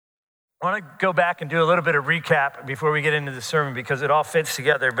I want to go back and do a little bit of recap before we get into the sermon because it all fits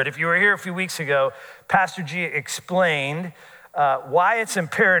together. But if you were here a few weeks ago, Pastor G explained why it's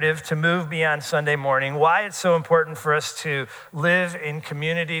imperative to move beyond Sunday morning, why it's so important for us to live in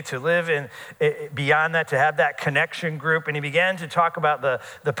community, to live in beyond that, to have that connection group. And he began to talk about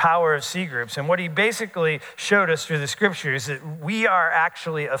the power of C groups. And what he basically showed us through the scriptures is that we are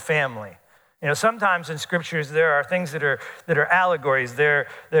actually a family. You know, sometimes in scriptures there are things that are allegories. They're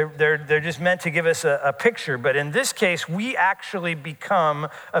just meant to give us a picture. But in this case, we actually become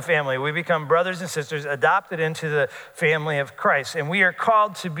a family. We become brothers and sisters adopted into the family of Christ. And we are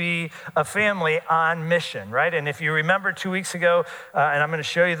called to be a family on mission, right? And if you remember 2 weeks ago, and I'm going to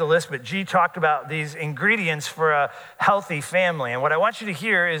show you the list, but G talked about these ingredients for a healthy family. And what I want you to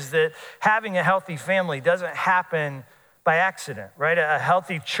hear is that having a healthy family doesn't happen by accident, right? A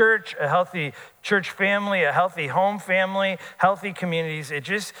healthy church family, a healthy home family, healthy communities,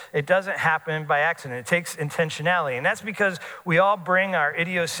 it doesn't happen by accident. It takes intentionality. And that's because we all bring our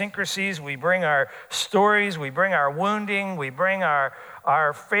idiosyncrasies, we bring our stories, we bring our wounding, we bring our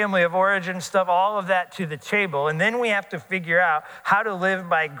family of origin stuff, all of that to the table. And then we have to figure out how to live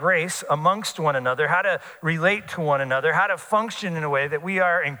by grace amongst one another, how to relate to one another, how to function in a way that we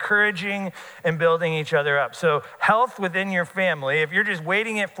are encouraging and building each other up. So health within your family, if you're just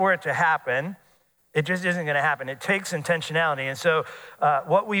waiting for it to happen, it just isn't going to happen. It takes intentionality. And so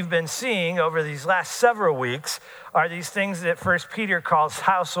what we've been seeing over these last several weeks are these things that 1 Peter calls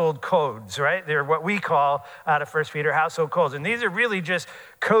household codes, right? They're what we call out of 1 Peter household codes. And these are really just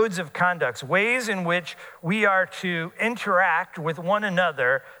codes of conduct, ways in which we are to interact with one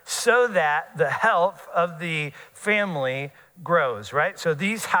another so that the health of the family grows, right? So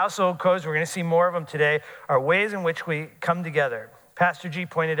these household codes, we're going to see more of them today, are ways in which we come together. Pastor G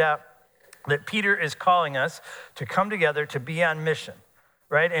pointed out that Peter is calling us to come together to be on mission,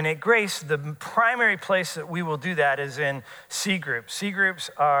 right? And at Grace, the primary place that we will do that is in C groups. C groups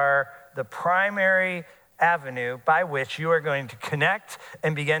are the primary avenue by which you are going to connect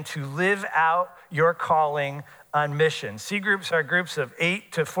and begin to live out your calling on mission. C groups are groups of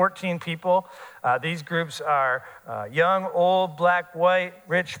 8 to 14 people. These groups are young, old, black, white,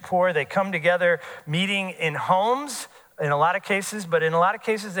 rich, poor. They come together meeting in homes, in a lot of cases, but in a lot of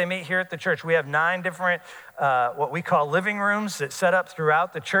cases they meet here at the church. We have 9 different what we call living rooms that set up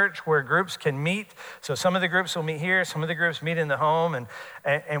throughout the church where groups can meet. So some of the groups will meet here, some of the groups meet in the home.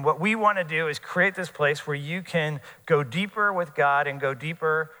 And what we want to do is create this place where you can go deeper with God and go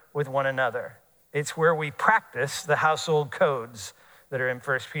deeper with one another. It's where we practice the household codes that are in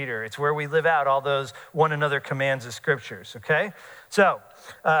 1 Peter. It's where we live out all those one another commands of scriptures, okay? So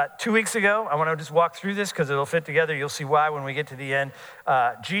 2 weeks ago, I want to just walk through this because it'll fit together. You'll see why when we get to the end.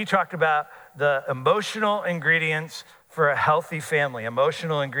 G talked about the emotional ingredients for a healthy family,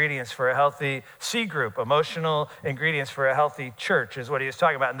 emotional ingredients for a healthy C group, emotional ingredients for a healthy church is what he was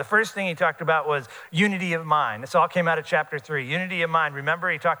talking about. And the first thing he talked about was unity of mind. This all came out of chapter 3, unity of mind.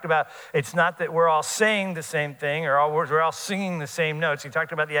 Remember, he talked about it's not that we're all saying the same thing or we're all singing the same notes. He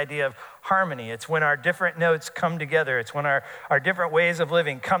talked about the idea of harmony. It's when our different notes come together. It's when our different ways of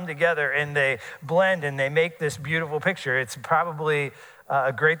living come together and they blend and they make this beautiful picture. It's probably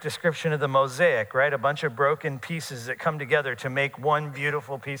a great description of the mosaic, right? A bunch of broken pieces that come together to make one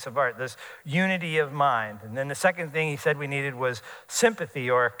beautiful piece of art, this unity of mind. And then the second thing he said we needed was sympathy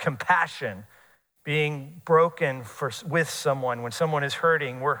or compassion, being broken with someone. When someone is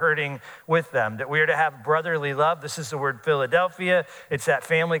hurting, we're hurting with them. That we are to have brotherly love. This is the word Philadelphia. It's that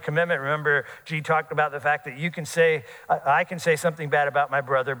family commitment. Remember, G talked about the fact that you can say, I can say something bad about my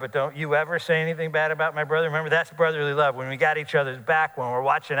brother, but don't you ever say anything bad about my brother. Remember, that's brotherly love. When we got each other's back, when we're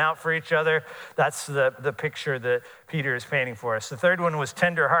watching out for each other, that's the picture that Peter is painting for us. The third one was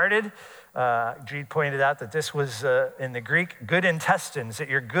tenderhearted. G pointed out that this was, in the Greek, good intestines, that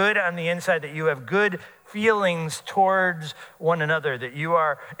you're good on the inside, that you have good feelings towards one another, that you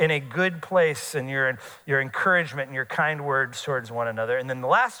are in a good place and your encouragement and your kind words towards one another. And then the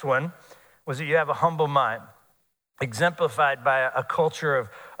last one was that you have a humble mind, exemplified by a culture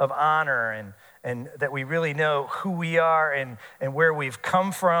of honor and that we really know who we are and where we've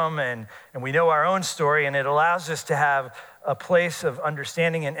come from and we know our own story, and it allows us to have a place of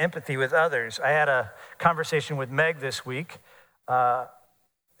understanding and empathy with others. I had a conversation with Meg this week,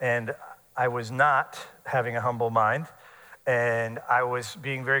 and I was not having a humble mind, and I was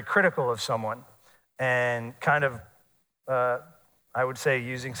being very critical of someone and kind of, I would say,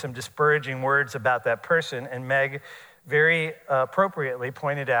 using some disparaging words about that person, and Meg very appropriately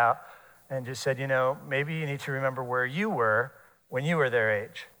pointed out and just said, maybe you need to remember where you were when you were their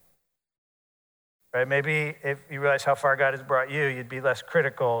age. right? Maybe if you realize how far God has brought you, you'd be less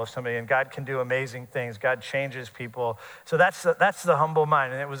critical of somebody, and God can do amazing things. God changes people. So that's the humble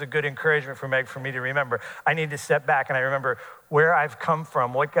mind, and it was a good encouragement for Meg for me to remember. I need to step back, and I remember where I've come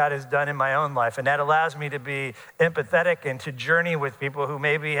from, what God has done in my own life, and that allows me to be empathetic and to journey with people who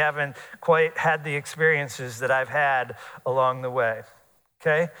maybe haven't quite had the experiences that I've had along the way.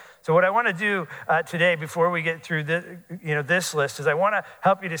 Okay, so what I want to do today, before we get through this list, is I want to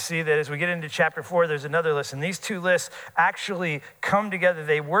help you to see that as we get into chapter 4, there's another list, and these two lists actually come together.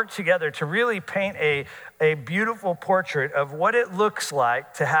 They work together to really paint a beautiful portrait of what it looks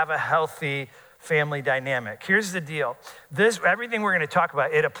like to have a healthy family dynamic. Here's the deal. Everything we're going to talk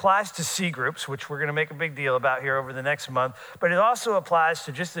about, it applies to C groups, which we're going to make a big deal about here over the next month, but it also applies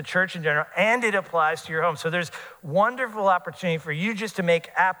to just the church in general, and it applies to your home. So there's wonderful opportunity for you just to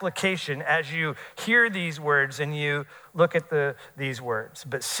make application as you hear these words and you look at these words.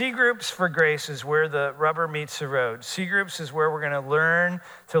 But C groups for grace is where the rubber meets the road. C groups is where we're going to learn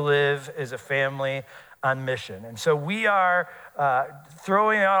to live as a family on mission. And so we are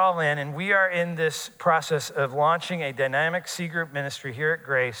throwing it all in, and we are in this process of launching a dynamic C group ministry here at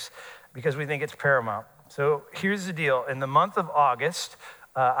Grace because we think it's paramount. So here's the deal. In the month of August,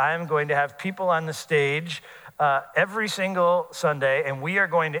 I am going to have people on the stage every single Sunday, and we are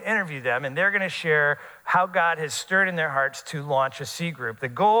going to interview them, and they're going to share how God has stirred in their hearts to launch a C group. The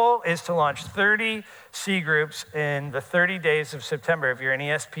goal is to launch 30 C groups in the 30 days of September. If you're an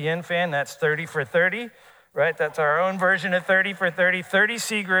ESPN fan, that's 30 for 30, right? That's our own version of 30 for 30, 30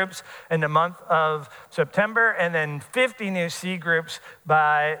 C groups in the month of September, and then 50 new C groups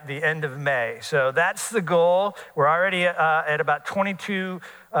by the end of May. So that's the goal. We're already at about 22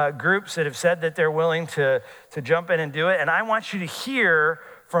 groups that have said that they're willing to jump in and do it. And I want you to hear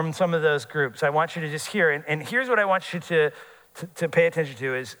from some of those groups. I want you to just hear. And here's what I want you to pay attention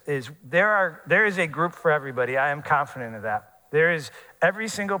to is there is a group for everybody. I am confident of that. There is every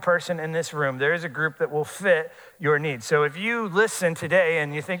single person in this room, there is a group that will fit your needs. So if you listen today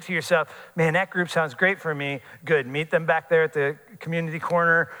and you think to yourself, man, that group sounds great for me, good. Meet them back there at the community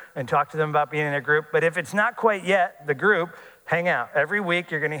corner and talk to them about being in a group. But if it's not quite yet the group, hang out. Every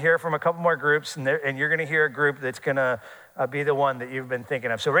week you're going to hear from a couple more groups, and you're going to hear a group that's going to be the one that you've been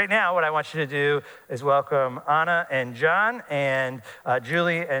thinking of. So right now, what I want you to do is welcome Anna and John and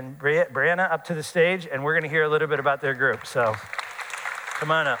Julie and Brianna up to the stage, and we're going to hear a little bit about their group. So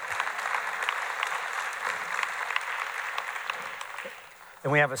come on up.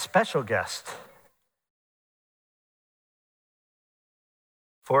 And we have a special guest.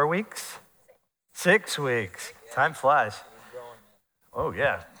 4 weeks? 6 weeks. Time flies. Oh,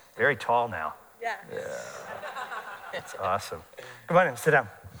 yeah. Very tall now. Yeah. That's awesome. Come on in, sit down.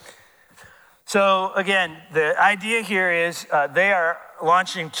 So again, the idea here is they are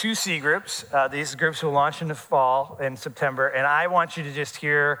launching 2 C groups. These groups will launch in the fall, in September, and I want you to just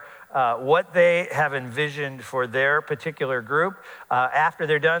hear what they have envisioned for their particular group. After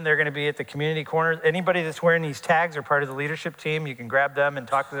they're done, they're going to be at the community corner. Anybody that's wearing these tags are part of the leadership team. You can grab them and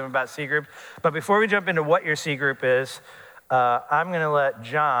talk to them about C groups. But before we jump into what your C group is, I'm going to let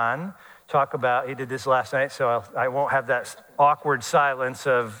John talk about, he did this last night, so I won't have that awkward silence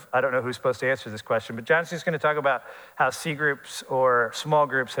of, I don't know who's supposed to answer this question, but John's just going to talk about how C groups or small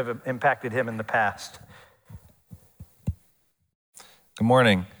groups have impacted him in the past. Good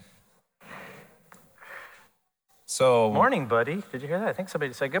morning. Morning, buddy. Did you hear that? I think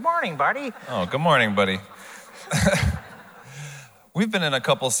somebody said, good morning, buddy. Oh, good morning, buddy. We've been in a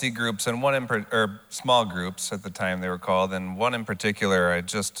couple C groups, and or small groups at the time they were called, and one in particular,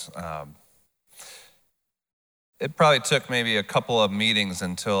 it probably took maybe a couple of meetings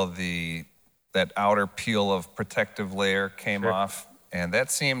until that outer peel of protective layer came off, and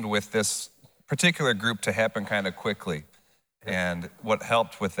that seemed with this particular group to happen kind of quickly. And what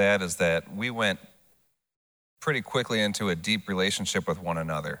helped with that is that we went pretty quickly into a deep relationship with one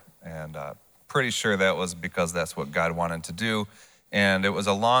another, and pretty sure that was because that's what God wanted to do. And it was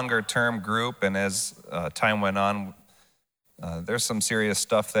a longer-term group, and as time went on, there's some serious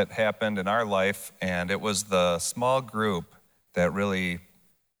stuff that happened in our life, and it was the small group that really,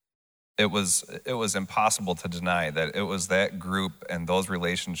 it was impossible to deny that it was that group and those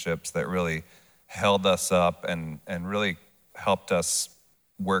relationships that really held us up and really helped us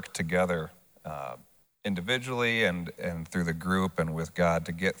work together individually and through the group and with God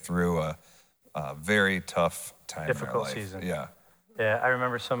to get through a very tough time Difficult in our life. season. Yeah, I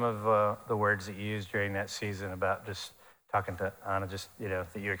remember some of the words that you used during that season about just talking to Anna, just, that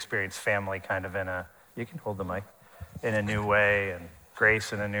you experienced family kind of you can hold the mic, in a new way, and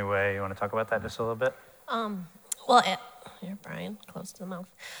grace in a new way. You want to talk about that just a little bit? Here, Brian, close to the mouth.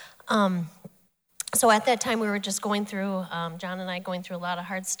 So at that time, we were just going through, John and I going through a lot of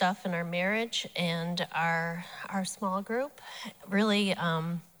hard stuff in our marriage, and our small group really,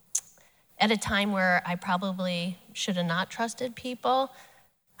 at a time where I probably should have not trusted people,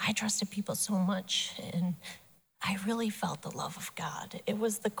 I trusted people so much, and I really felt the love of God. It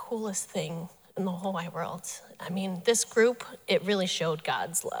was the coolest thing in the whole wide world. I mean, this group, it really showed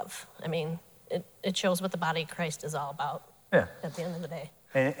God's love. I mean, it shows what the body of Christ is all about at the end of the day.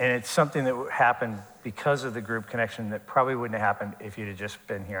 And it's something that happened because of the group connection that probably wouldn't have happened if you'd have just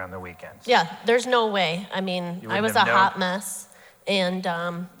been here on the weekends. Yeah, there's no way. I mean, I was a hot mess. And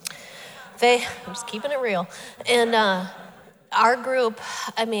I'm just keeping it real. And our group,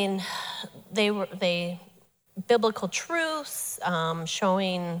 I mean, they biblical truths,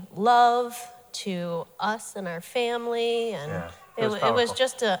 showing love to us and our family. And it was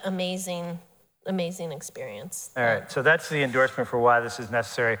just an amazing experience. All right, so that's the endorsement for why this is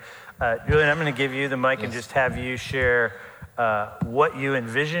necessary. Julian, I'm going to give you the mic and just have you share what you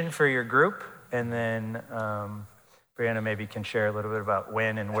envision for your group, and then Brianna maybe can share a little bit about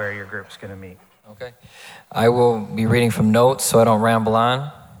when and where your group's going to meet. Okay. I will be reading from notes so I don't ramble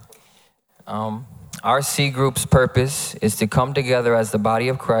on. Our C group's purpose is to come together as the body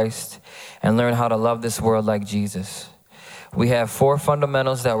of Christ and learn how to love this world like Jesus. We have 4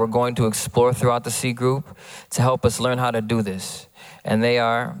 fundamentals that we're going to explore throughout the C group to help us learn how to do this. And they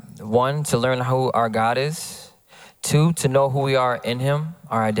are, 1, to learn who our God is. 2, to know who we are in him,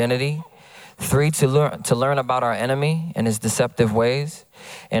 our identity. 3, to learn about our enemy and his deceptive ways.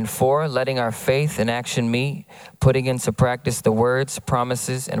 And 4, letting our faith and action meet, putting into practice the words,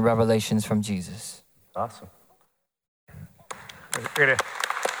 promises, and revelations from Jesus. Awesome. We're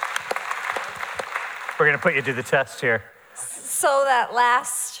gonna put you to the test here. So that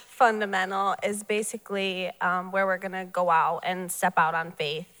last fundamental is basically where we're going to go out and step out on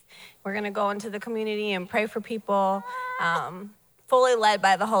faith. We're going to go into the community and pray for people, fully led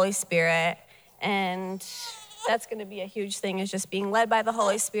by the Holy Spirit. And that's going to be a huge thing, is just being led by the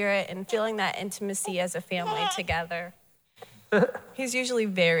Holy Spirit and feeling that intimacy as a family together. He's usually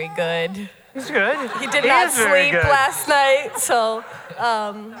very good. He's good. He did not sleep last night, so...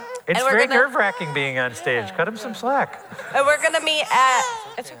 it's very nerve-wracking being on stage. Cut him some slack. And we're going to meet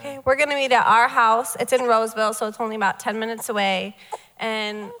it's okay. We're going to meet at our house. It's in Roseville, so it's only about 10 minutes away.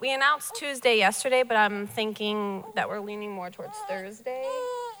 And we announced Tuesday yesterday, but I'm thinking that we're leaning more towards Thursday.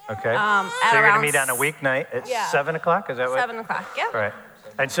 Okay. So you're going to meet on a weeknight at 7 o'clock? Is that what? 7 o'clock, yeah. Right.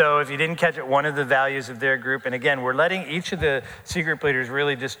 And so if you didn't catch it, one of the values of their group, and again, we're letting each of the C group leaders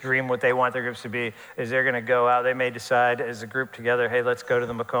really just dream what they want their groups to be, is they're going to go out. They may decide as a group together, hey, let's go to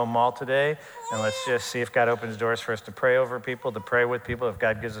the Macomb Mall today, and let's just see if God opens doors for us to pray over people, to pray with people, if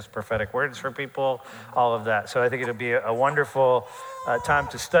God gives us prophetic words for people, all of that. So I think it'll be a wonderful time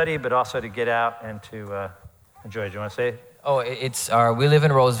to study, but also to get out and to enjoy. Do you want to say it? Oh, it's we live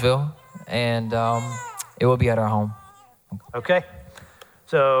in Roseville, and it will be at our home. Okay.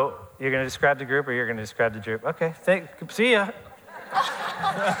 So you're going to describe the group, or you're going to describe the group? Okay, see ya.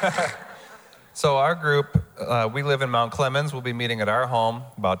 So our group, we live in Mount Clemens. We'll be meeting at our home,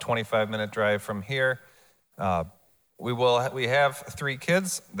 about 25-minute drive from here. We have 3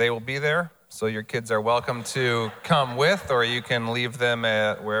 kids. They will be there. So your kids are welcome to come with, or you can leave them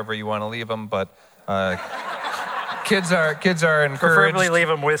at wherever you want to leave them. But kids are encouraged. Preferably leave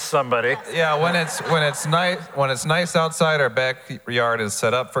them with somebody. Yeah, when it's nice outside, our backyard is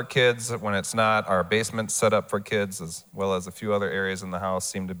set up for kids. When it's not, our basement's set up for kids, as well as a few other areas in the house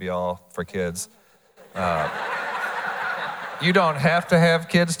seem to be all for kids. You don't have to have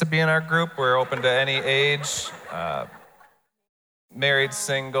kids to be in our group. We're open to any age, married,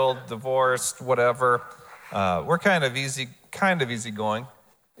 single, divorced, whatever. We're kind of easygoing.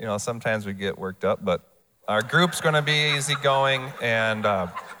 You know, sometimes we get worked up, but our group's going to be easygoing, and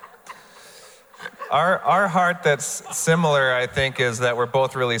our heart that's similar, I think, is that we're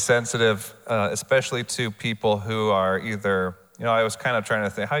both really sensitive, especially to people who are either, you know, I was kind of trying to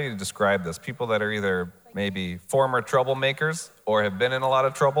think, how do you describe this? People that are either maybe former troublemakers or have been in a lot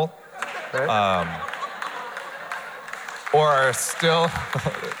of trouble, or are still,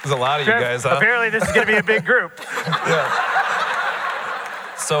 there's a lot of you guys, huh? Apparently this is going to be a big group. Yeah.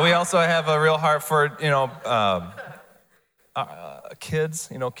 So we also have a real heart for, kids,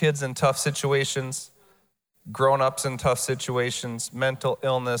 kids in tough situations, grown-ups in tough situations, mental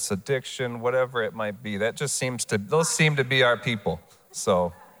illness, addiction, whatever it might be. Those seem to be our people.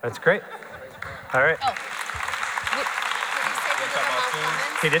 So that's great. All right.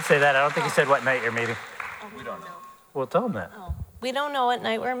 He did say that. I don't think he said what night you're meeting. We don't know. Well, tell him that. We don't know what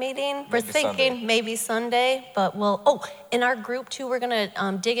night we're meeting. We're Maybe thinking Sunday. maybe Sunday, but in our group too, we're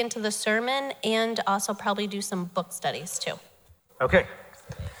gonna dig into the sermon and also probably do some book studies too. Okay,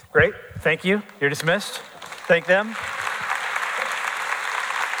 great. Thank you. You're dismissed. Thank them.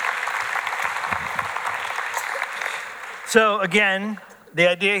 So again, the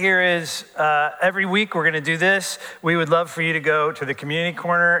idea here is every week we're going to do this. We would love for you to go to the community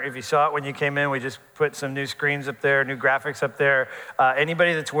corner. If you saw it when you came in, we just put some new screens up there, new graphics up there.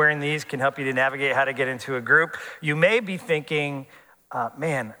 Anybody that's wearing these can help you to navigate how to get into a group. You may be thinking,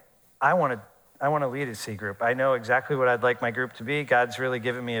 man, I want to lead a C group. I know exactly what I'd like my group to be. God's really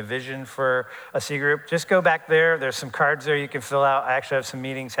given me a vision for a C group. Just go back there. There's some cards there you can fill out. I actually have some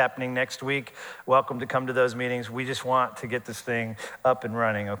meetings happening next week. Welcome to come to those meetings. We just want to get this thing up and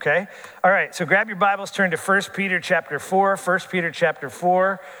running, okay? All right, so grab your Bibles, turn to 1 Peter chapter 4. 1 Peter chapter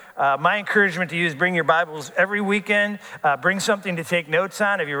 4. My encouragement to you is bring your Bibles every weekend. Bring something to take notes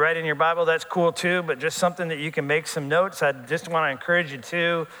on. If you write in your Bible, that's cool too, but just something that you can make some notes. I just want to encourage you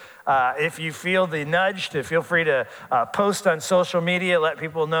to. If you feel the nudge, to feel free to post on social media, let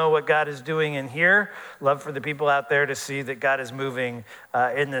people know what God is doing in here. Love for the people out there to see that God is moving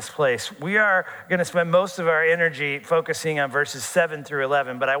in this place. We are going to spend most of our energy focusing on verses 7 through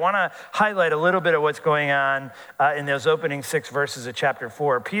 11, but I want to highlight a little bit of what's going on in those opening 6 verses of chapter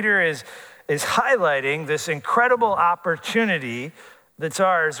 4. Peter is highlighting this incredible opportunity that's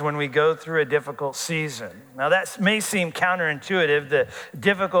ours when we go through a difficult season. Now that may seem counterintuitive, that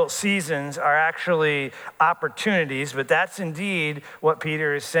difficult seasons are actually opportunities, but that's indeed what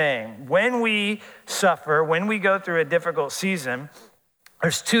Peter is saying. When we suffer, when we go through a difficult season,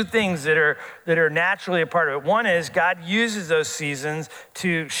 there's 2 things that are naturally a part of it. One is God uses those seasons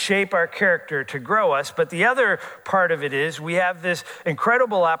to shape our character, to grow us. But the other part of it is we have this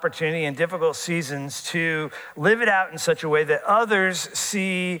incredible opportunity in difficult seasons to live it out in such a way that others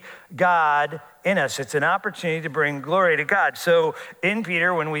see God in us. It's an opportunity to bring glory to God. So in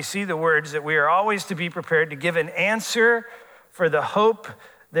Peter, when we see the words that we are always to be prepared to give an answer for the hope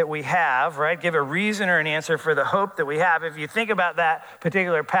that we have, right? Give a reason or an answer for the hope that we have. If you think about that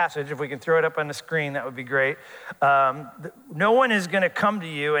particular passage, if we can throw it up on the screen, that would be great. No one is going to come to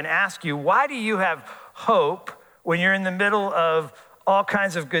you and ask you, why do you have hope when you're in the middle of all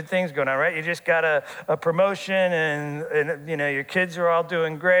kinds of good things going on, right? You just got a promotion and you know your kids are all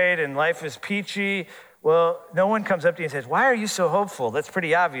doing great and life is peachy. Well, no one comes up to you and says, why are you so hopeful? That's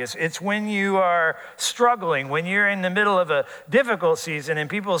pretty obvious. It's when you are struggling, when you're in the middle of a difficult season and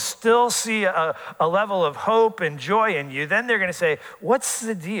people still see a level of hope and joy in you, then they're going to say, what's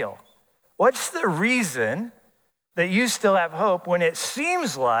the deal? What's the reason that you still have hope when it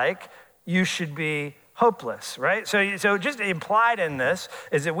seems like you should be hopeless, right? So just implied in this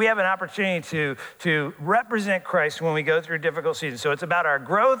is that we have an opportunity to represent Christ when we go through difficult seasons. So it's about our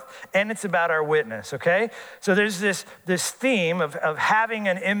growth and it's about our witness, okay? So there's this theme of having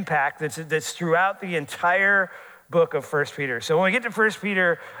an impact that's throughout the entire book of 1 Peter. So when we get to 1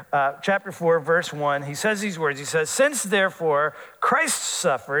 Peter chapter 4, verse 1, he says these words. He says, since therefore Christ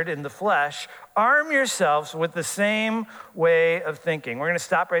suffered in the flesh, arm yourselves with the same way of thinking. We're going to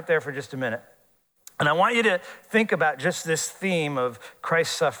stop right there for just a minute. And I want you to think about just this theme of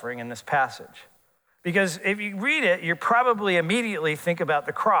Christ's suffering in this passage. Because if you read it, you probably immediately think about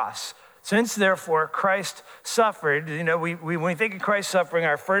the cross. Since, therefore, Christ suffered, you know, when we think of Christ's suffering,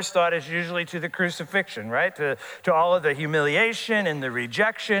 our first thought is usually to the crucifixion, right? To all of the humiliation and the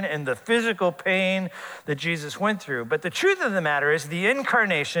rejection and the physical pain that Jesus went through. But the truth of the matter is the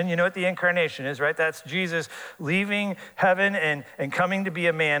incarnation, you know what the incarnation is, right? That's Jesus leaving heaven and coming to be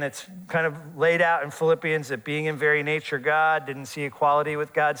a man. It's kind of laid out in Philippians that being in very nature God, didn't see equality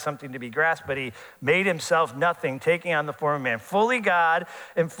with God, something to be grasped, but he made himself nothing, taking on the form of man, fully God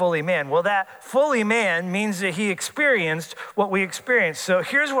and fully man. Well, that fully man means that he experienced what we experienced. So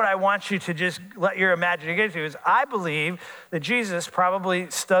here's what I want you to just let your imagination get to is I believe that Jesus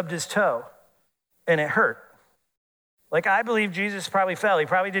probably stubbed his toe and it hurt. Like I believe Jesus probably fell. He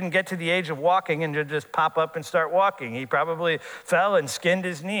probably didn't get to the age of walking and just pop up and start walking. He probably fell and skinned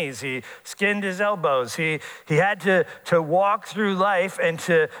his knees. He skinned his elbows. He had to walk through life and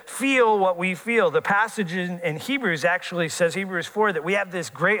to feel what we feel. The passage in Hebrews actually says, Hebrews 4, that we have this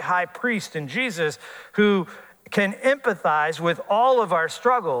great high priest in Jesus who can empathize with all of our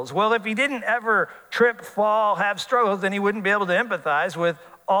struggles. Well, if he didn't ever trip, fall, have struggles, then he wouldn't be able to empathize with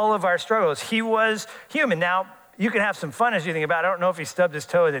all of our struggles. He was human. Now, you can have some fun as you think about it. I don't know if he stubbed his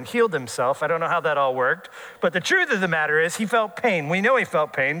toe and then healed himself. I don't know how that all worked. But the truth of the matter is he felt pain. We know he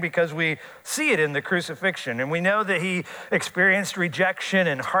felt pain because we see it in the crucifixion. And we know that he experienced rejection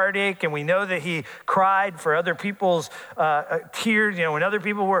and heartache. And we know that he cried for other people's tears, when other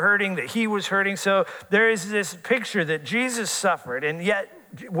people were hurting, that he was hurting. So there is this picture that Jesus suffered. And yet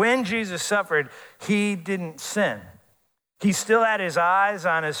when Jesus suffered, he didn't sin. He still had his eyes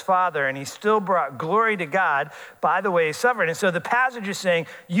on his Father, and he still brought glory to God by the way he suffered. And so the passage is saying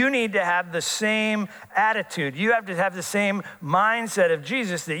you need to have the same attitude. You have to have the same mindset of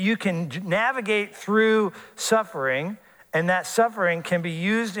Jesus, that you can navigate through suffering, and that suffering can be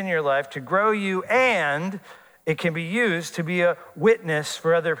used in your life to grow you, and it can be used to be a witness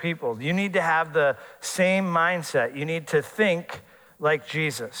for other people. You need to have the same mindset. You need to think like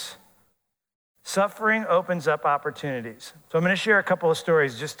Jesus. Suffering opens up opportunities. So I'm going to share a couple of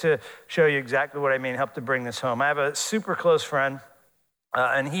stories just to show you exactly what I mean, help to bring this home. I have a super close friend,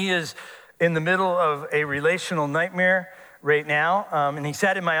 and he is in the middle of a relational nightmare right now. And he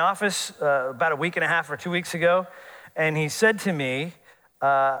sat in my office about a week and a half or 2 weeks ago, and he said to me,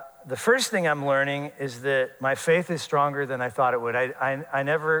 the first thing I'm learning is that my faith is stronger than I thought it would. I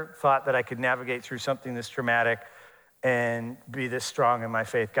never thought that I could navigate through something this traumatic and be this strong in my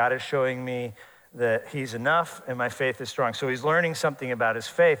faith. God is showing me that he's enough and my faith is strong. So he's learning something about his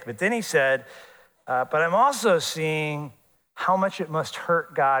faith. But then he said, but I'm also seeing how much it must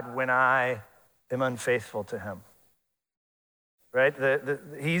hurt God when I am unfaithful to him. Right?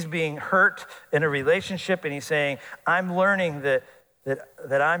 He's being hurt in a relationship, and he's saying, I'm learning that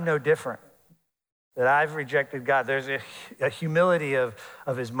I'm no different, that I've rejected God. There's a humility of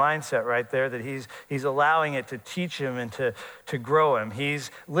his mindset right there, that he's allowing it to teach him and to grow him.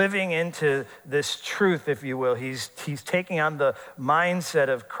 He's living into this truth, if you will. He's taking on the mindset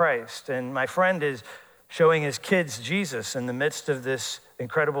of Christ. And my friend is showing his kids Jesus in the midst of this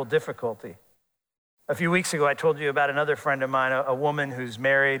incredible difficulty. A few weeks ago, I told you about another friend of mine, a woman who's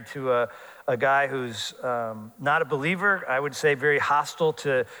married to a guy who's not a believer, I would say very hostile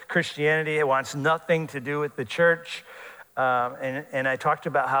to Christianity. He wants nothing to do with the church. And I talked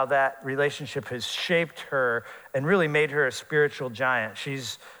about how that relationship has shaped her and really made her a spiritual giant.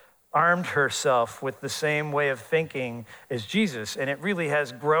 She's armed herself with the same way of thinking as Jesus, and it really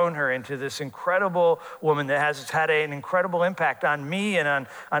has grown her into this incredible woman that has had an incredible impact on me and on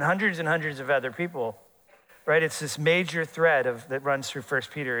hundreds and hundreds of other people. Right? It's this major thread that runs through 1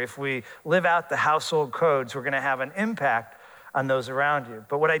 Peter. If we live out the household codes, we're going to have an impact on those around you.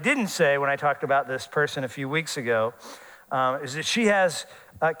 But what I didn't say when I talked about this person a few weeks ago is that she has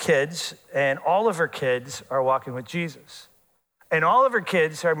kids, and all of her kids are walking with Jesus. And all of her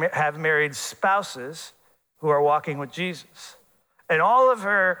kids have married spouses who are walking with Jesus. And all of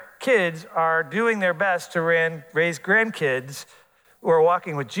her kids are doing their best to raise grandkids who are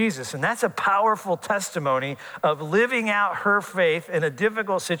walking with Jesus. And that's a powerful testimony of living out her faith in a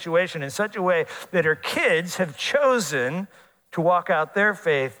difficult situation in such a way that her kids have chosen to walk out their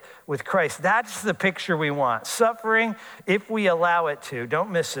faith with Christ. That's the picture we want. Suffering, if we allow it to,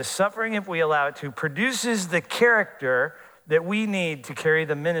 don't miss this, suffering, if we allow it to, produces the character that we need to carry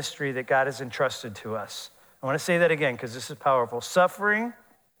the ministry that God has entrusted to us. I want to say that again because this is powerful. Suffering,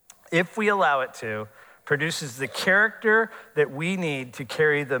 if we allow it to, produces the character that we need to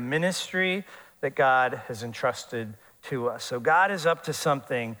carry the ministry that God has entrusted to us. So God is up to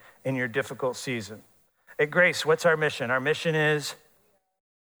something in your difficult season. At Grace, what's our mission? Our mission is...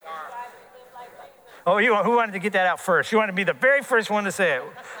 Oh, who wanted to get that out first? You want to be the very first one to say it.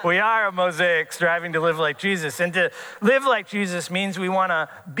 We are a Mosaic striving to live like Jesus. And to live like Jesus means we want to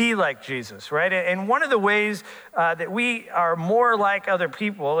be like Jesus, right? And one of the ways that we are more like other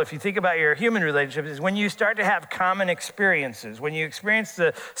people, if you think about your human relationships, is when you start to have common experiences. When you experience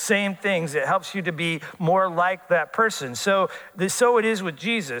the same things, it helps you to be more like that person. So it is with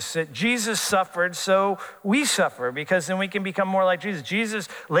Jesus. That Jesus suffered, so we suffer, because then we can become more like Jesus. Jesus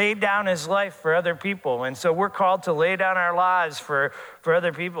laid down his life for other people. And so we're called to lay down our lives for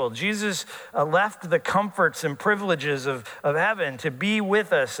other people. Jesus left the comforts and privileges of heaven to be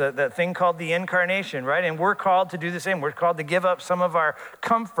with us, that thing called the incarnation, right? And we're called to do the same. We're called to give up some of our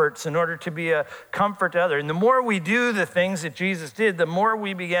comforts in order to be a comfort to others. And the more we do the things that Jesus did, the more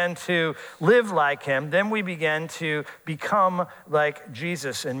we begin to live like him, then we begin to become like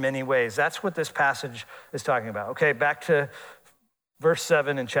Jesus in many ways. That's what this passage is talking about. Okay, back to verse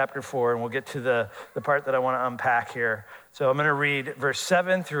 7 in chapter 4, and we'll get to the part that I want to unpack here. So I'm going to read verse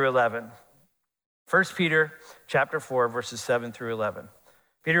 7 through 11. 1 Peter chapter 4, verses 7 through 11.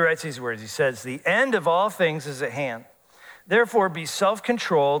 Peter writes these words. He says, "The end of all things is at hand. Therefore, be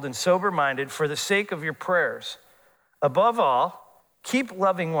self-controlled and sober-minded for the sake of your prayers. Above all, keep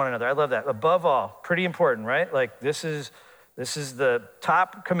loving one another. I love that. Above all, pretty important, right? Like this is the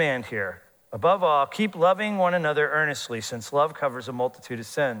top command here. Above all, keep loving one another earnestly, since love covers a multitude of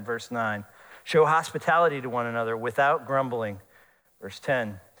sin. Verse 9. Show hospitality to one another without grumbling. Verse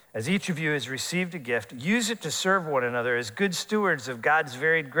 10. As each of you has received a gift, use it to serve one another as good stewards of God's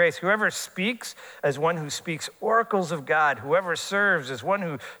varied grace. Whoever speaks as one who speaks oracles of God. Whoever serves as one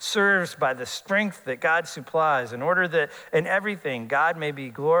who serves by the strength that God supplies, in order that in everything God may be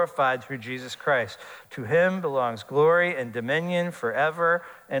glorified through Jesus Christ. To him belongs glory and dominion forever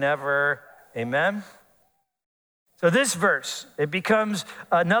and ever. Amen. So this verse, it becomes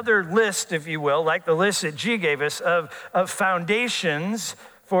another list, if you will, like the list that G gave us of foundations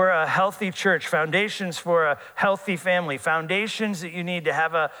for a healthy church, foundations for a healthy family, foundations that you need to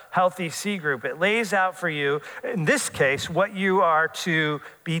have a healthy C group. It lays out for you, in this case, what you are to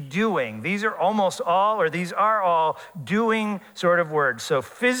be doing. These are all doing sort of words. So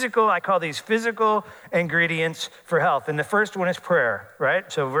physical, I call these physical ingredients for health. And the first one is prayer, right?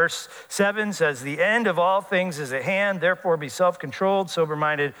 So verse 7 says, the end of all things is at hand, therefore be self-controlled,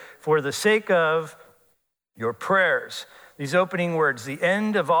 sober-minded, for the sake of your prayers. These opening words, the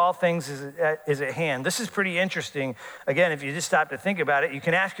end of all things is at hand. This is pretty interesting. Again, if you just stop to think about it, you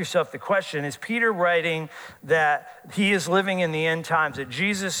can ask yourself the question, is Peter writing that he is living in the end times, that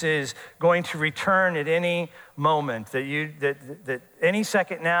Jesus is going to return at any moment, that any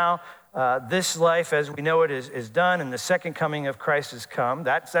second now, this life as we know it is done and the second coming of Christ has come?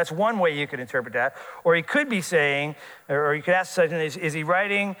 That's one way you could interpret that. Or he could be saying, or you could ask the question, is he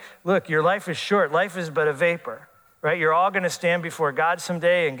writing, look, your life is short, life is but a vapor. Right? You're all going to stand before God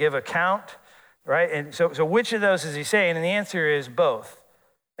someday and give account, right? And so which of those is he saying? And the answer is both.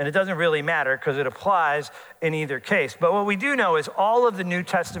 And it doesn't really matter because it applies in either case. But what we do know is all of the New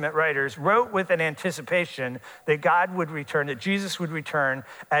Testament writers wrote with an anticipation that God would return, that Jesus would return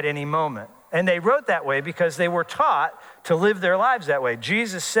at any moment. And they wrote that way because they were taught to live their lives that way.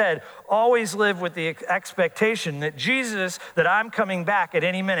 Jesus said, always live with the expectation that I'm coming back at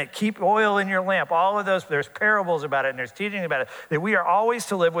any minute. Keep oil in your lamp. All of those, there's parables about it and there's teaching about it, that we are always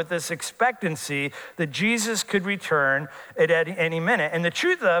to live with this expectancy that Jesus could return at any minute. And the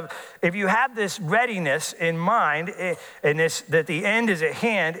truth of, if you have this readiness in mind, and that the end is at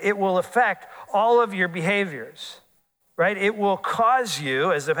hand, it will affect all of your behaviors. Right? It will cause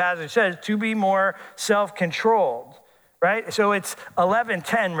you, as the passage says, to be more self-controlled, right? So it's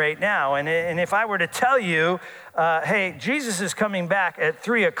 11:10 right now, and if I were to tell you, hey, Jesus is coming back at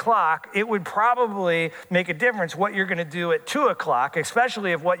 3 o'clock, it would probably make a difference what you're going to do at 2 o'clock,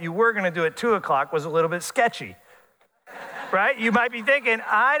 especially if what you were going to do at 2 o'clock was a little bit sketchy, right? You might be thinking,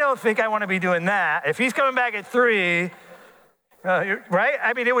 I don't think I want to be doing that. If he's coming back at 3, right?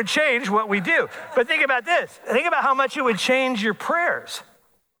 I mean, it would change what we do. But think about this. Think about how much it would change your prayers,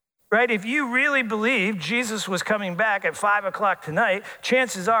 right? If you really believe Jesus was coming back at 5 o'clock tonight,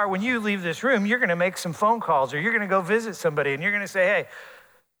 chances are when you leave this room, you're going to make some phone calls or you're going to go visit somebody and you're going to say, hey,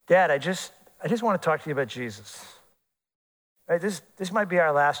 Dad, I just want to talk to you about Jesus. Right? This might be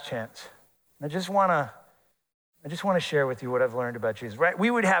our last chance. I just want to share with you what I've learned about Jesus, right? We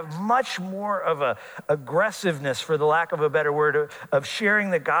would have much more of a aggressiveness, for the lack of a better word, of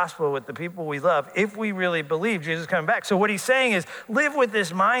sharing the gospel with the people we love if we really believe Jesus is coming back. So what he's saying is live with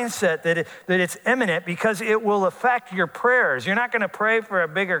this mindset that it's imminent because it will affect your prayers. You're not going to pray for a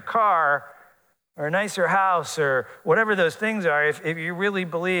bigger car or a nicer house or whatever those things are if you really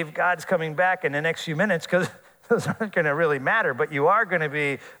believe God's coming back in the next few minutes, because those aren't going to really matter, but you are going to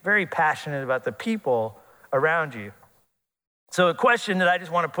be very passionate about the people around you. So a question that I just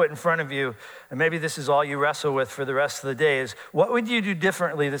want to put in front of you, and maybe this is all you wrestle with for the rest of the day, is what would you do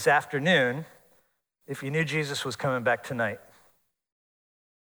differently this afternoon if you knew Jesus was coming back tonight?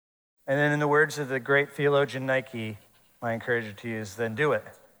 And then in the words of the great theologian Nike, my encouragement to you is then do it.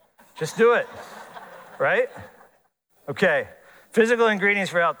 Just do it, right? Okay. Physical ingredients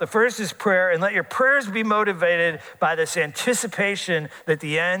for health. The first is prayer, and let your prayers be motivated by this anticipation that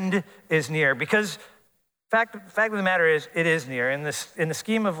the end is near. Because fact of the matter is, it is near. In the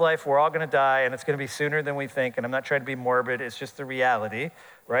scheme of life, we're all going to die, and it's going to be sooner than we think. And I'm not trying to be morbid. It's just the reality,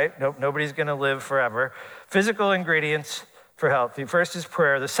 right? Nobody's going to live forever. Physical ingredients for health. The first is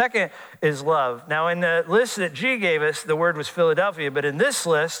prayer. The second is love. Now, in the list that G gave us, the word was Philadelphia, but in this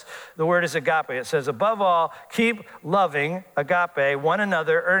list, the word is agape. It says, above all, keep loving, agape, one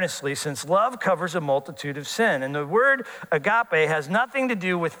another earnestly, since love covers a multitude of sin. And the word agape has nothing to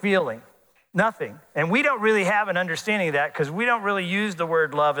do with feeling. Nothing. And we don't really have an understanding of that because we don't really use the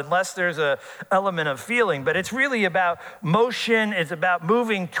word love unless there's an element of feeling. But it's really about motion. It's about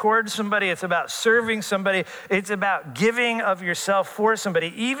moving towards somebody. It's about serving somebody. It's about giving of yourself for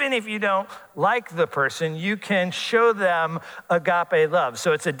somebody. Even if you don't like the person, you can show them agape love.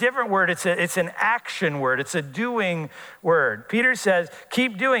 So it's a different word. It's an action word. It's a doing word. Peter says,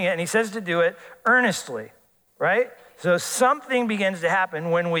 keep doing it. And he says to do it earnestly, right? So something begins to happen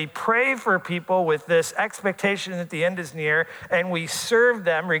when we pray for people with this expectation that the end is near and we serve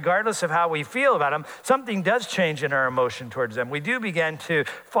them regardless of how we feel about them. Something does change in our emotion towards them. We do begin to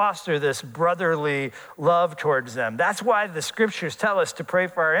foster this brotherly love towards them. That's why the scriptures tell us to pray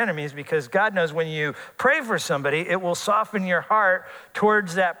for our enemies, because God knows when you pray for somebody, it will soften your heart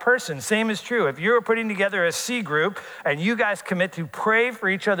towards that person. Same is true. If you're putting together a C group and you guys commit to pray for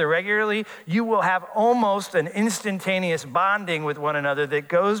each other regularly, you will have almost an instantaneous bonding with one another that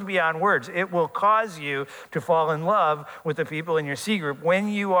goes beyond words. It will cause you to fall in love with the people in your C group when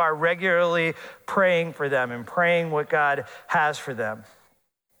you are regularly praying for them and praying what God has for them.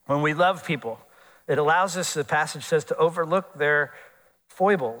 When we love people, it allows us, the passage says, to overlook their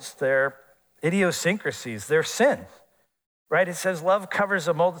foibles, their idiosyncrasies, their sin. Right? It says love covers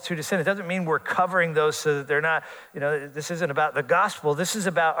a multitude of sin. It doesn't mean we're covering those so that they're not, this isn't about the gospel. This is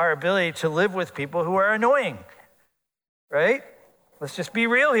about our ability to live with people who are annoying. Right? Let's just be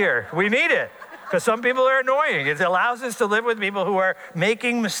real here. We need it because some people are annoying. It allows us to live with people who are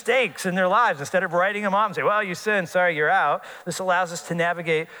making mistakes in their lives instead of writing them off and say, well, you sinned, sorry, you're out. This allows us to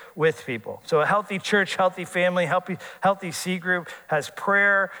navigate with people. So a healthy church, healthy family, healthy C group has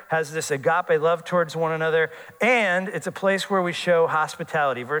prayer, has this agape love towards one another, and it's a place where we show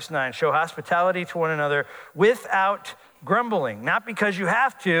hospitality. Verse 9, show hospitality to one another without grumbling, not because you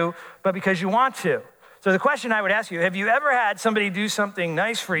have to, but because you want to. So the question I would ask you, have you ever had somebody do something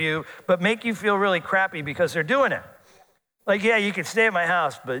nice for you, but make you feel really crappy because they're doing it? Like, yeah, you can stay at my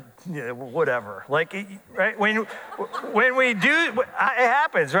house, but whatever. Like, right? When we do, it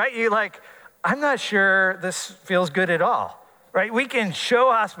happens, right? You're like, I'm not sure this feels good at all, right? We can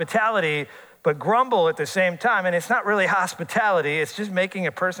show hospitality, but grumble at the same time. And it's not really hospitality. It's just making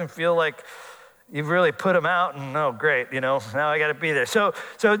a person feel like you've really put them out and, oh, great, now I got to be there. So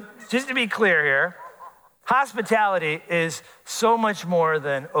just to be clear here, hospitality is so much more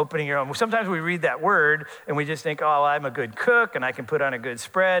than opening your home. Sometimes we read that word and we just think, oh, I'm a good cook and I can put on a good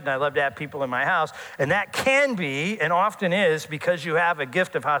spread and I love to have people in my house. And that can be and often is because you have a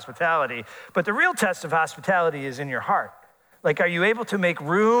gift of hospitality. But the real test of hospitality is in your heart. Like, are you able to make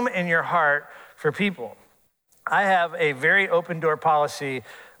room in your heart for people? I have a very open door policy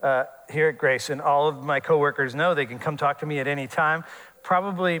here at Grace, and all of my coworkers know they can come talk to me at any time.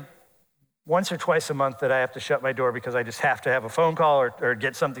 Probably once or twice a month that I have to shut my door because I just have to have a phone call or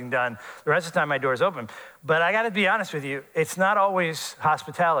get something done. The rest of the time my door is open. But I got to be honest with you, it's not always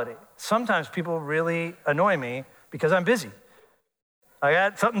hospitality. Sometimes people really annoy me because I'm busy. I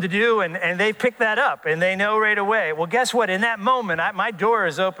got something to do and they pick that up and they know right away. Well, guess what? In that moment, my door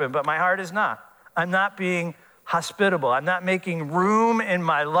is open, but my heart is not. I'm not being hospitable. I'm not making room in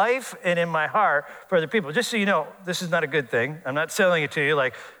my life and in my heart for other people. Just so you know, this is not a good thing. I'm not selling it to you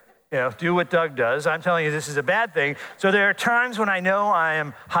like, do what Doug does. I'm telling you this is a bad thing. So there are times when I know I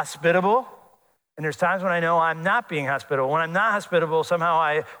am hospitable, and there's times when I know I'm not being hospitable. When I'm not hospitable, somehow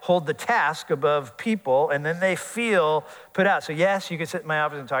I hold the task above people, and then they feel put out. So yes, you can sit in my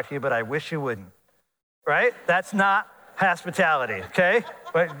office and talk to you, but I wish you wouldn't, right? That's not hospitality, okay?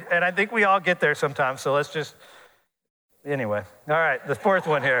 And I think we all get there sometimes, so let's just, anyway. All right, the fourth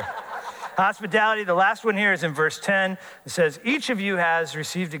one here. Hospitality, the last one here is in verse 10. It says, each of you has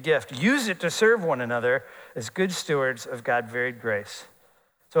received a gift. Use it to serve one another as good stewards of God's varied grace.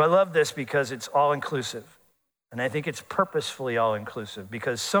 So I love this because it's all-inclusive. And I think it's purposefully all-inclusive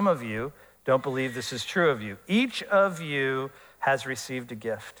because some of you don't believe this is true of you. Each of you has received a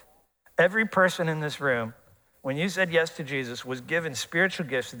gift. Every person in this room, when you said yes to Jesus, was given spiritual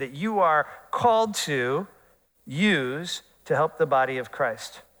gifts that you are called to use to help the body of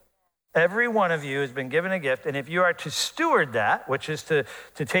Christ. Every one of you has been given a gift, and if you are to steward that, which is to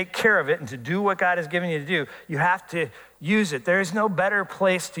take care of it and to do what God has given you to do, you have to use it. There is no better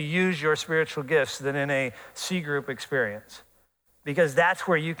place to use your spiritual gifts than in a C group experience. because that's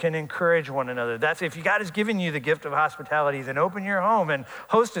where you can encourage one another. That's if God has given you the gift of hospitality, then open your home and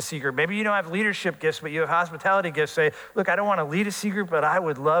host a C group. Maybe you don't have leadership gifts, but you have hospitality gifts. Say, look, I don't want to lead a C group, but I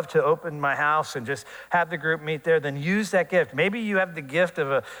would love to open my house and just have the group meet there. Then use that gift. Maybe you have the gift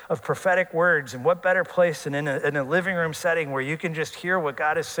of prophetic words, and what better place than in a living room setting where you can just hear what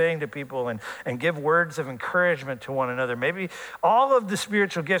God is saying to people and give words of encouragement to one another. Maybe all of the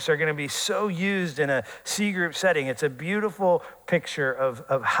spiritual gifts are going to be so used in a C group setting. It's a beautiful picture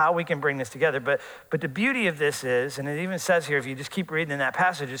of how we can bring this together. But the beauty of this is, and it even says here, if you just keep reading in that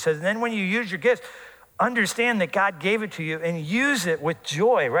passage, it says, and then when you use your gifts, understand that God gave it to you and use it with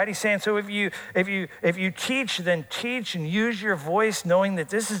joy, right? He's saying, so if you teach, then teach and use your voice, knowing that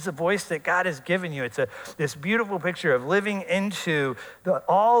this is the voice that God has given you. It's this beautiful picture of living into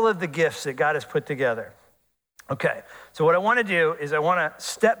all of the gifts that God has put together. Okay, so what I want to do is I want to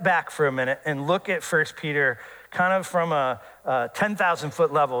step back for a minute and look at 1 Peter kind of from a 10,000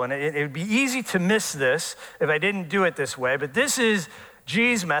 foot level. And it would be easy to miss this if I didn't do it this way, but this is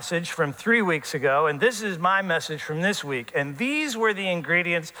G's message from 3 weeks ago, and this is my message from this week. And these were the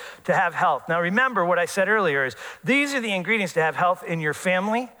ingredients to have health. Now remember what I said earlier is these are the ingredients to have health in your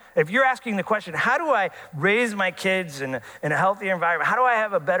family. If you're asking the question, how do I raise my kids in a healthier environment? How do I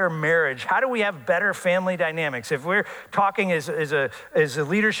have a better marriage? How do we have better family dynamics? If we're talking as a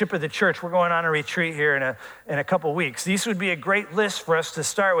leadership of the church, we're going on a retreat here in a couple weeks. These would be a great list for us to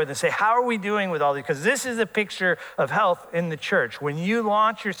start with and say, how are we doing with all these? Because this is a picture of health in the church. When you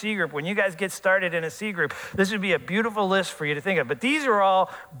launch your C group, when you guys get started in a C group, this would be a beautiful list for you to think of. But these are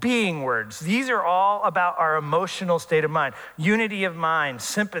all being words. These are all about our emotional state of mind, unity of mind,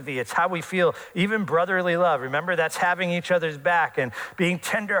 sympathy. It's how we feel, even brotherly love. Remember, that's having each other's back and being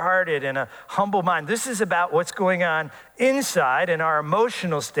tenderhearted and a humble mind. This is about what's going on inside in our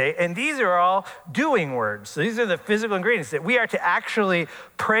emotional state. And these are all doing words. These are the physical ingredients that we are to actually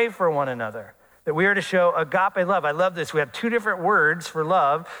pray for one another, that we are to show agape love. I love this. We have two different words for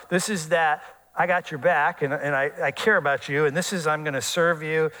love. This is that I got your back and I care about you. And this is I'm going to serve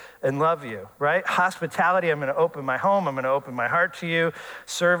you and love you, right? Hospitality, I'm going to open my home. I'm going to open my heart to you.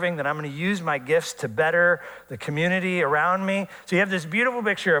 Serving, that I'm going to use my gifts to better the community around me. So you have this beautiful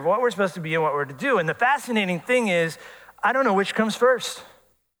picture of what we're supposed to be and what we're to do. And the fascinating thing is, I don't know which comes first.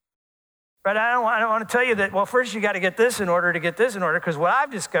 Right? I don't want to tell you that, well, first you got to get this in order to get this in order, because what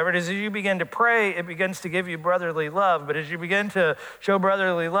I've discovered is as you begin to pray, it begins to give you brotherly love. But as you begin to show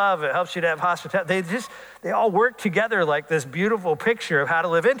brotherly love, it helps you to have hospitality. They all work together like this beautiful picture of how to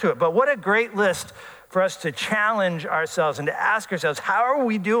live into it. But what a great list for us to challenge ourselves and to ask ourselves, how are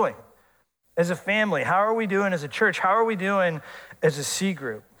we doing as a family? How are we doing as a church? How are we doing as a C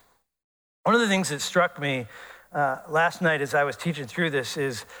group? One of the things that struck me last night as I was teaching through this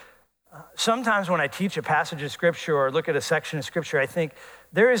is, sometimes when I teach a passage of scripture or look at a section of scripture, I think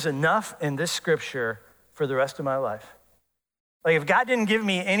there is enough in this scripture for the rest of my life. Like if God didn't give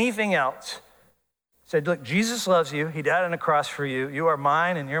me anything else, said, look, Jesus loves you. He died on the cross for you. You are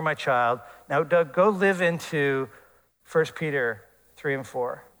mine and you're my child. Now, Doug, go live into 1 Peter 3 and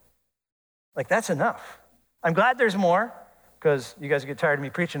 4. Like that's enough. I'm glad there's more because you guys get tired of me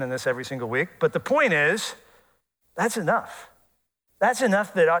preaching on this every single week. But the point is, that's enough. That's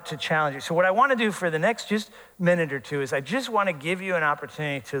enough that ought to challenge you. So what I want to do for the next just minute or two is I just want to give you an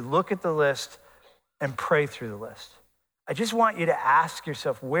opportunity to look at the list and pray through the list. I just want you to ask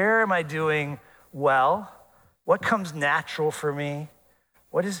yourself, where am I doing well? What comes natural for me?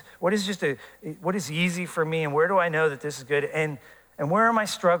 What is easy for me? And where do I know that this is good? And where am I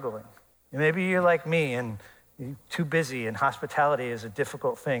struggling? Maybe you're like me and you're too busy, and hospitality is a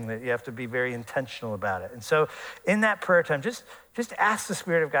difficult thing that you have to be very intentional about it. And so in that prayer time, just ask the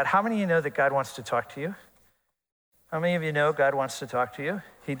Spirit of God. How many of you know that God wants to talk to you? How many of you know God wants to talk to you?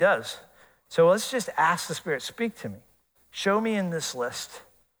 He does. So let's just ask the Spirit, speak to me. Show me in this list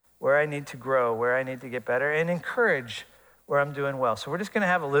where I need to grow, where I need to get better, and encourage where I'm doing well. So we're just going to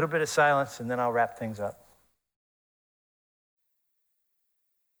have a little bit of silence, and then I'll wrap things up.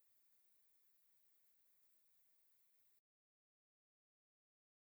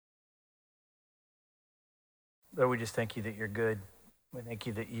 Lord, we just thank you that you're good. We thank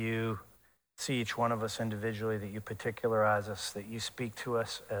you that you see each one of us individually, that you particularize us, that you speak to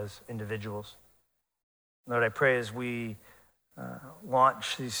us as individuals. Lord, I pray as we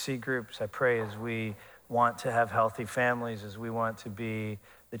launch these C groups, I pray as we want to have healthy families, as we want to be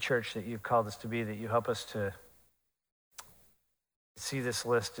the church that you've called us to be, that you help us to see this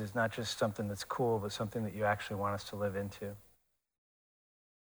list as not just something that's cool, but something that you actually want us to live into.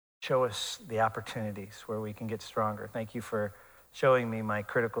 Show us the opportunities where we can get stronger. Thank you for showing me my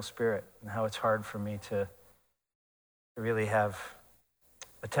critical spirit and how it's hard for me to really have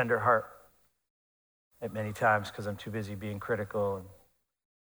a tender heart at many times because I'm too busy being critical. And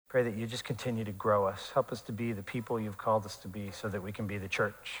pray that you just continue to grow us. Help us to be the people you've called us to be so that we can be the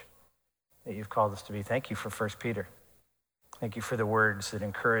church that you've called us to be. Thank you for 1 Peter. Thank you for the words that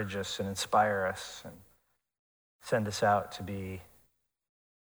encourage us and inspire us and send us out to be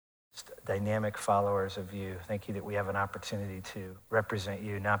dynamic followers of you. Thank you that we have an opportunity to represent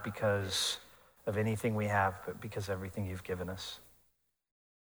you, not because of anything we have, but because of everything you've given us.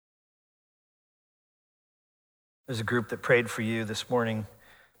 There's a group that prayed for you this morning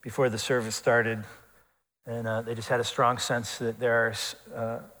before the service started, and they just had a strong sense that there's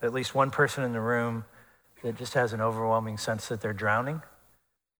at least one person in the room that just has an overwhelming sense that they're drowning.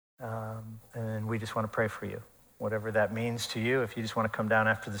 And we just want to pray for you, whatever that means to you. If you just want to come down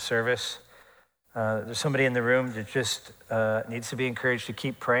after the service, there's somebody in the room that just needs to be encouraged to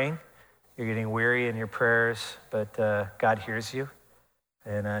keep praying. You're getting weary in your prayers, but God hears you.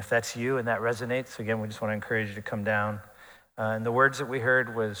 And if that's you and that resonates, again, we just want to encourage you to come down. And the words that we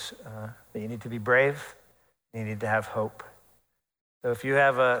heard was that you need to be brave, you need to have hope. So if you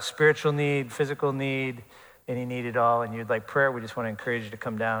have a spiritual need, physical need, any need at all, and you'd like prayer, we just want to encourage you to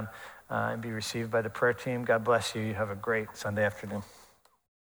come down and be received by the prayer team. God bless you. You have a great Sunday afternoon.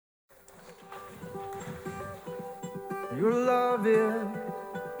 Your love is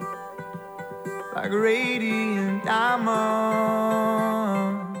like a radiant diamond.